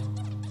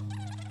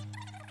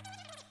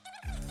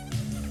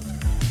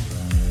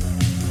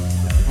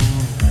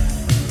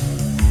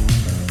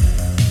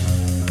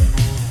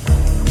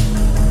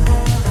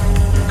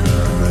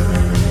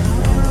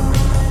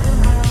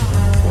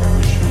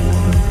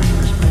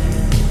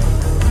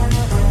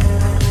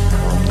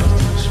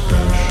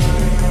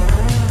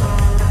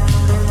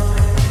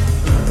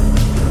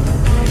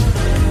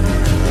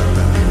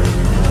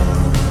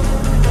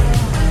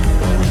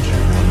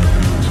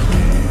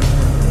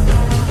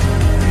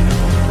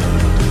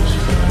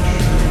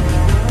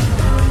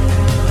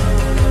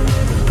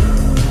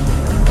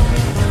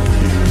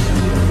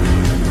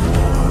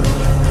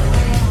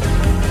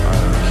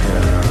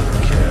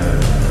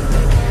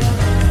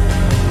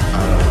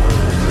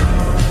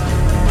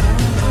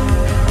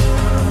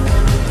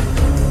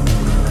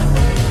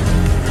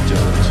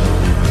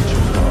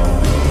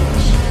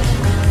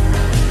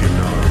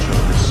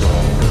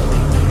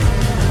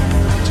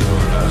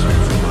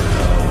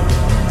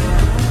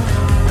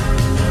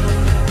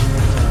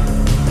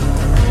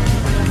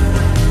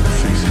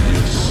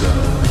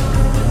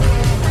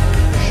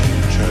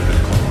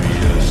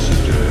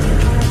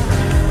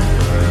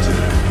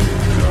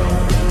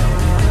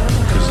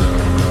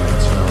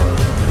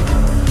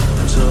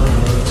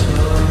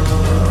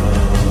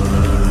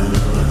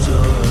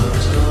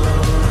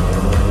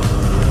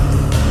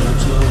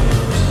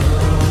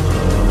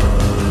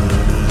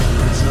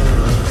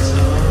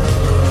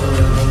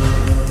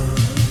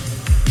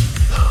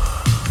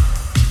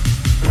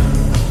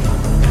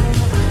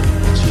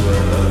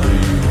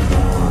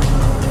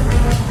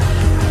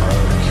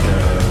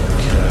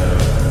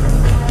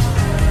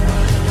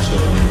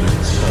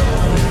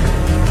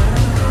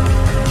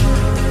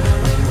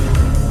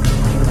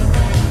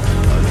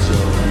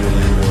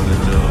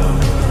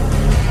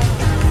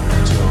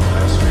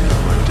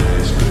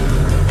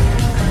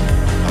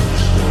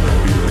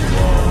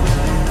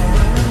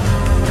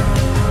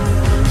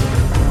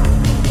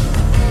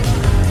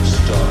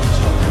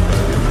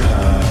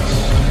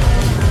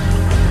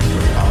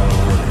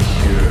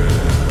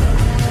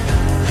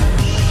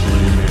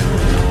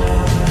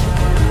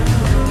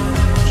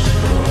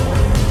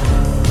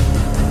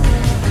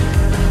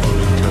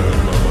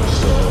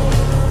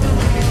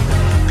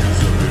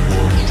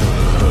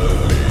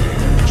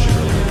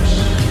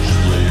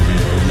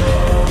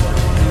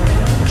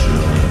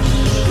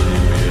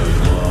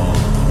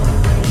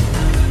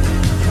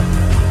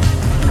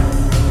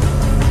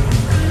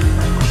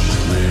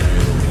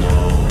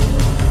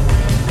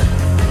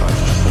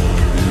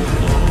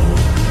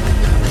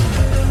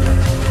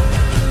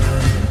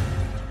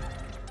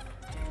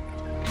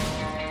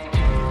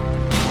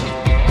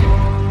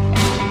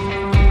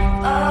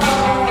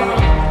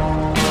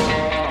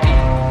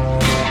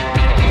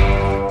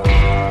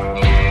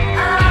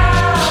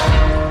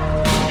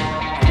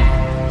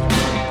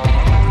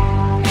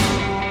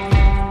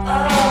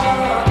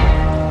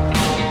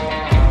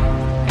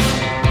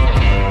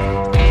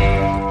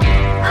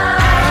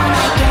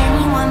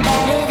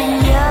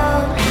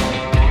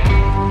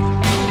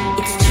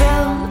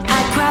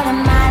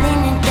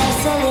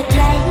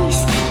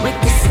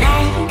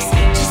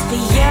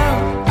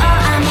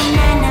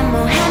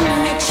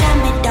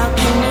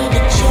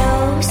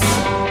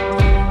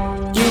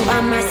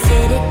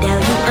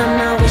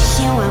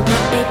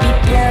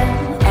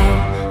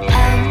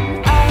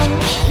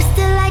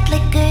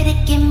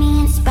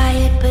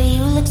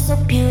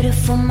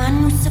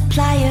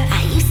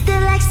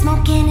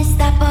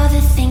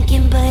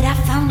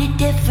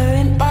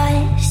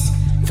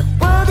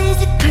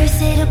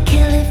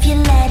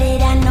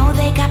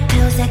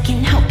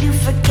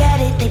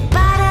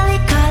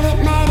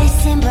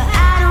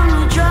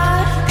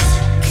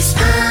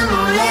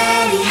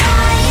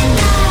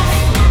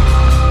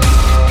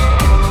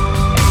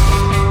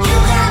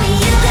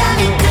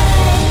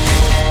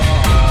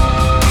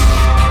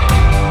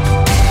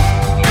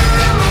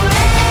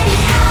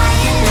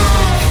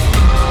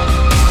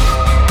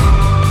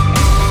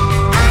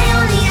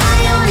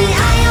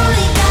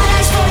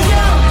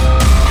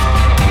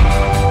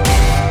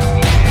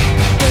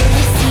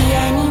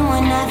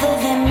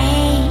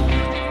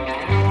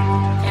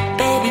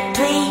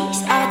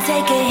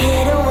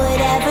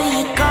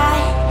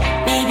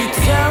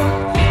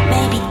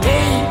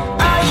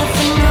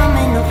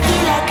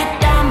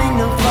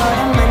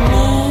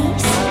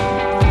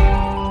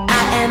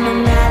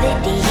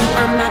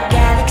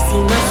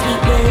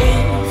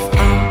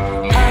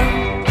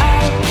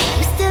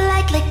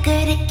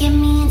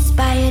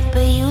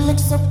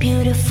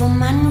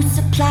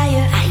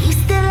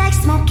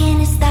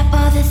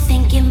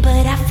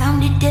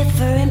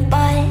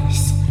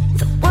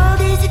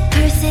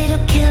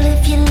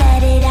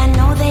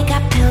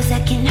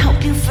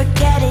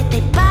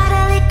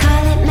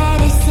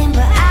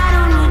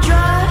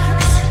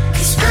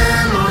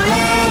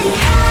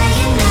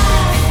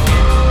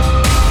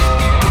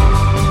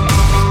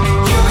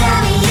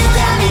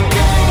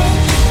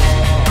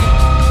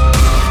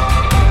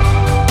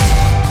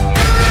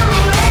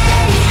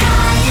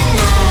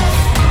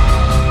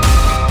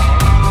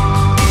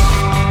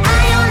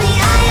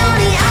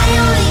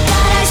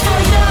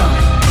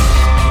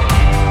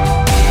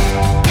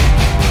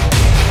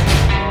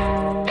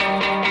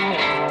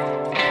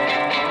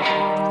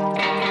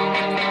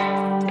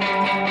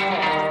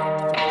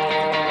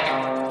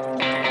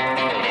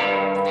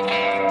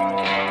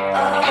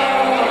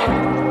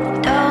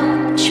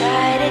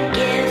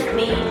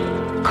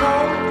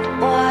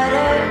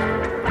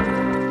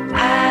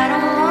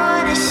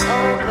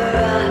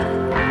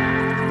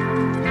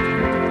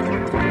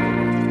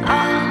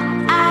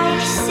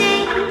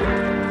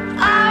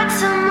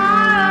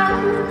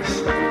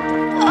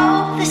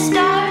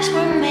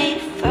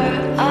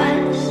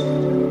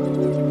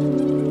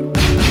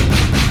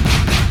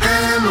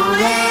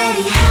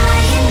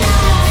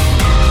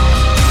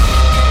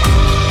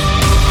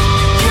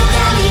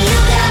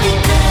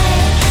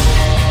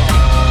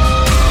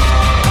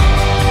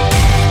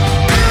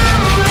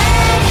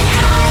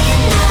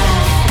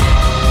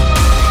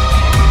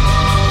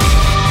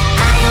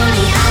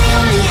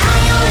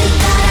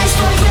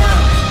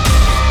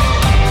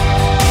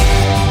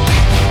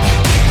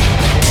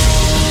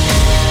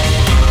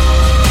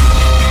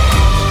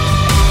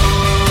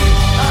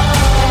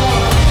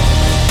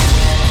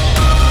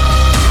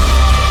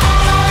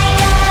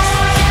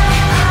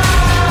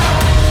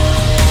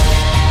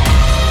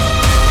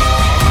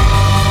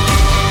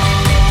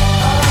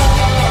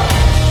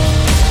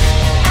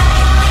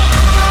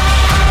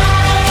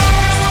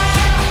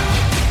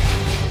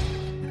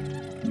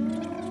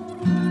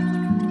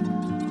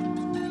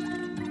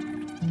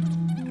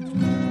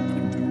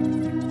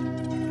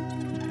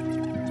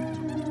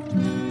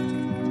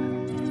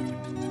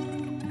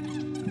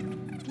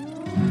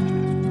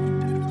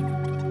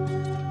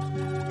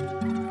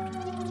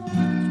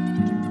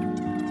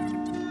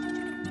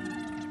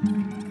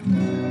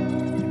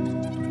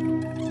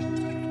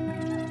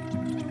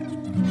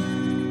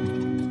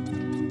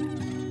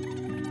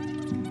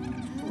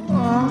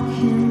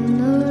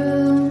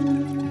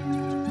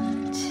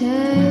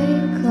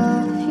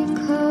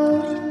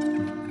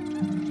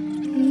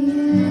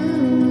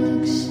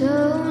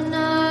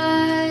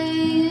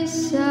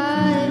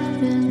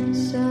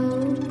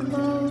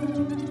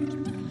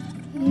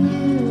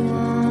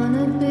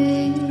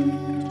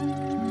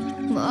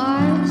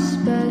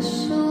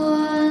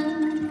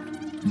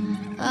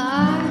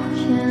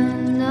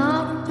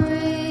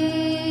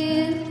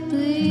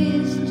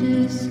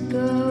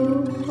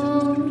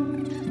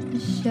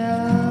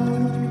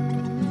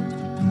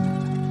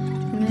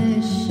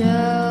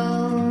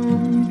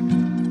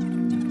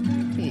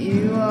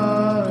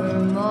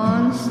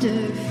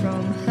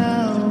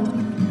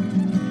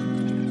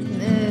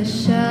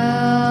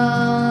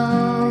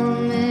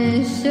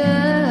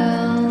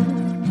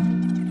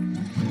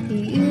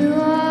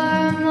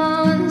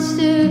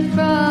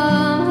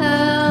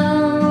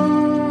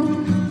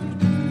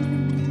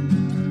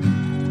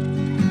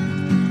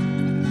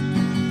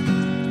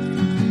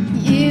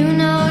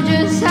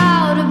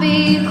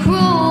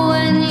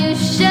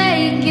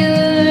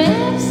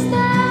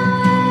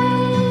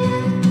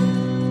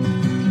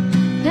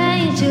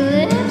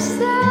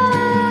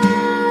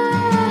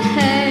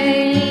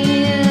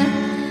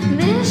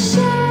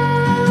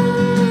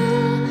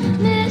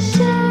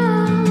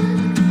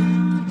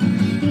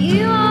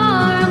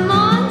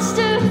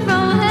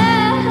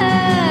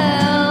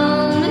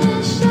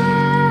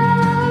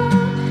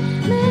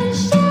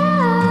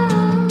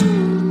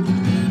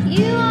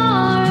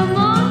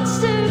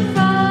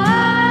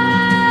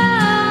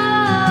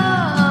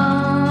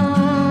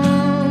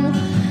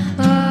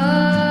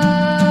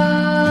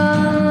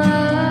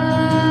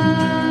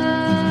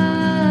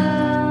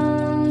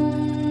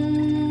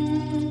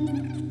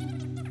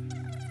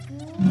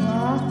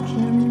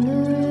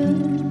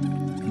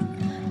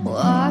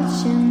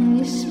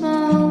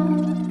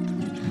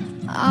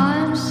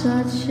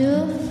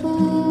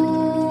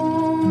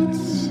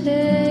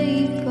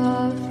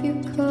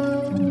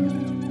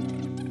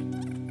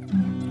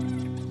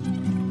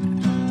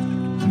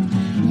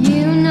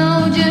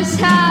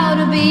 how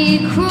to be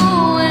cruel.